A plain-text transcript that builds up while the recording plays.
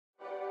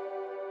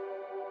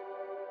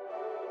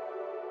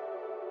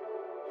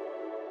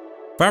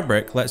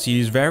Fabric lets you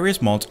use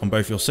various mods on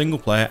both your single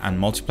player and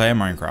multiplayer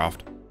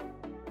Minecraft.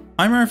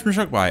 I'm Aaron from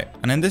Shockbyte,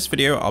 and in this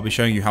video I'll be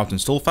showing you how to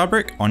install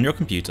Fabric on your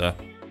computer.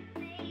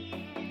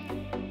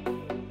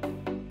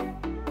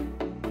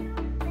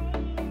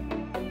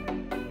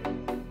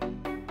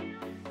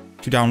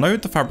 To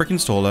download the Fabric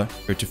installer,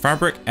 go to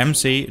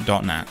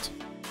fabricmc.net.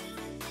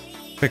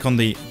 Click on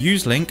the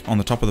Use link on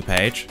the top of the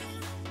page.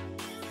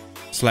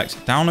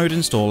 Select Download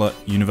Installer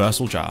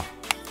Universal Jar.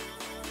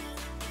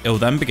 It will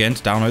then begin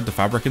to download the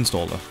Fabric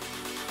installer.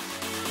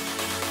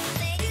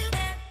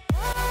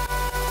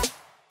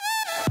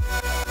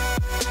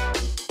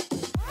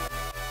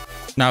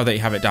 Now that you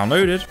have it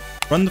downloaded,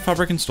 run the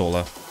Fabric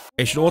installer.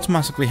 It should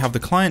automatically have the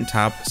Client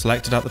tab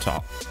selected at the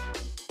top.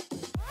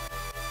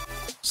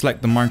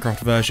 Select the Minecraft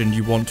version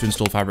you want to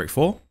install Fabric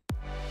for.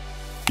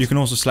 You can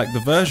also select the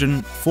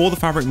version for the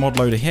Fabric mod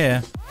loader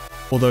here,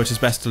 although it is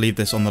best to leave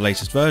this on the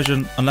latest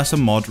version unless a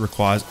mod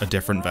requires a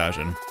different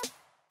version.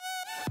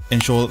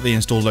 Ensure that the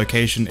install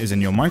location is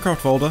in your Minecraft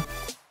folder.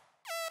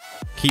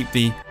 Keep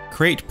the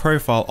Create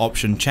Profile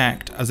option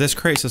checked, as this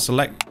creates a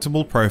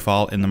selectable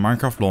profile in the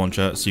Minecraft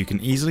launcher so you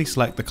can easily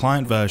select the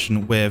client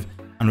version with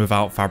and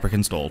without Fabric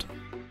installed.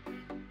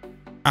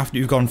 After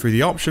you've gone through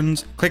the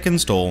options, click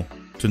Install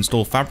to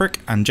install Fabric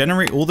and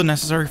generate all the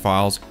necessary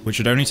files, which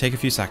should only take a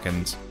few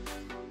seconds.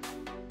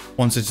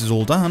 Once it is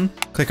all done,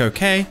 click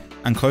OK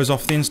and close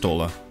off the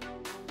installer.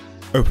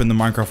 Open the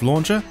Minecraft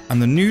launcher and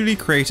the newly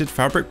created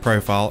Fabric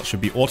profile should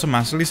be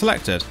automatically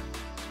selected.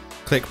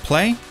 Click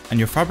play and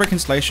your Fabric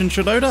installation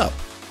should load up.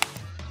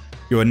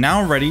 You are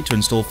now ready to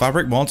install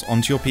Fabric mods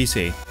onto your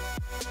PC.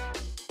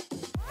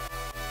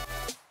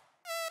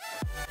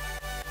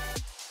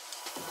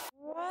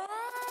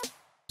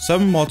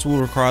 Some mods will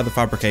require the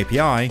Fabric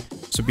API,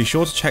 so be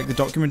sure to check the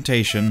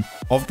documentation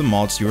of the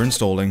mods you are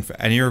installing for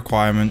any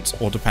requirements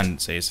or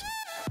dependencies.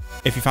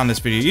 If you found this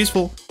video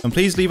useful, then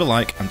please leave a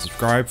like and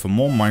subscribe for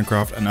more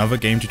Minecraft and other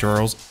game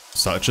tutorials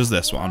such as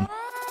this one.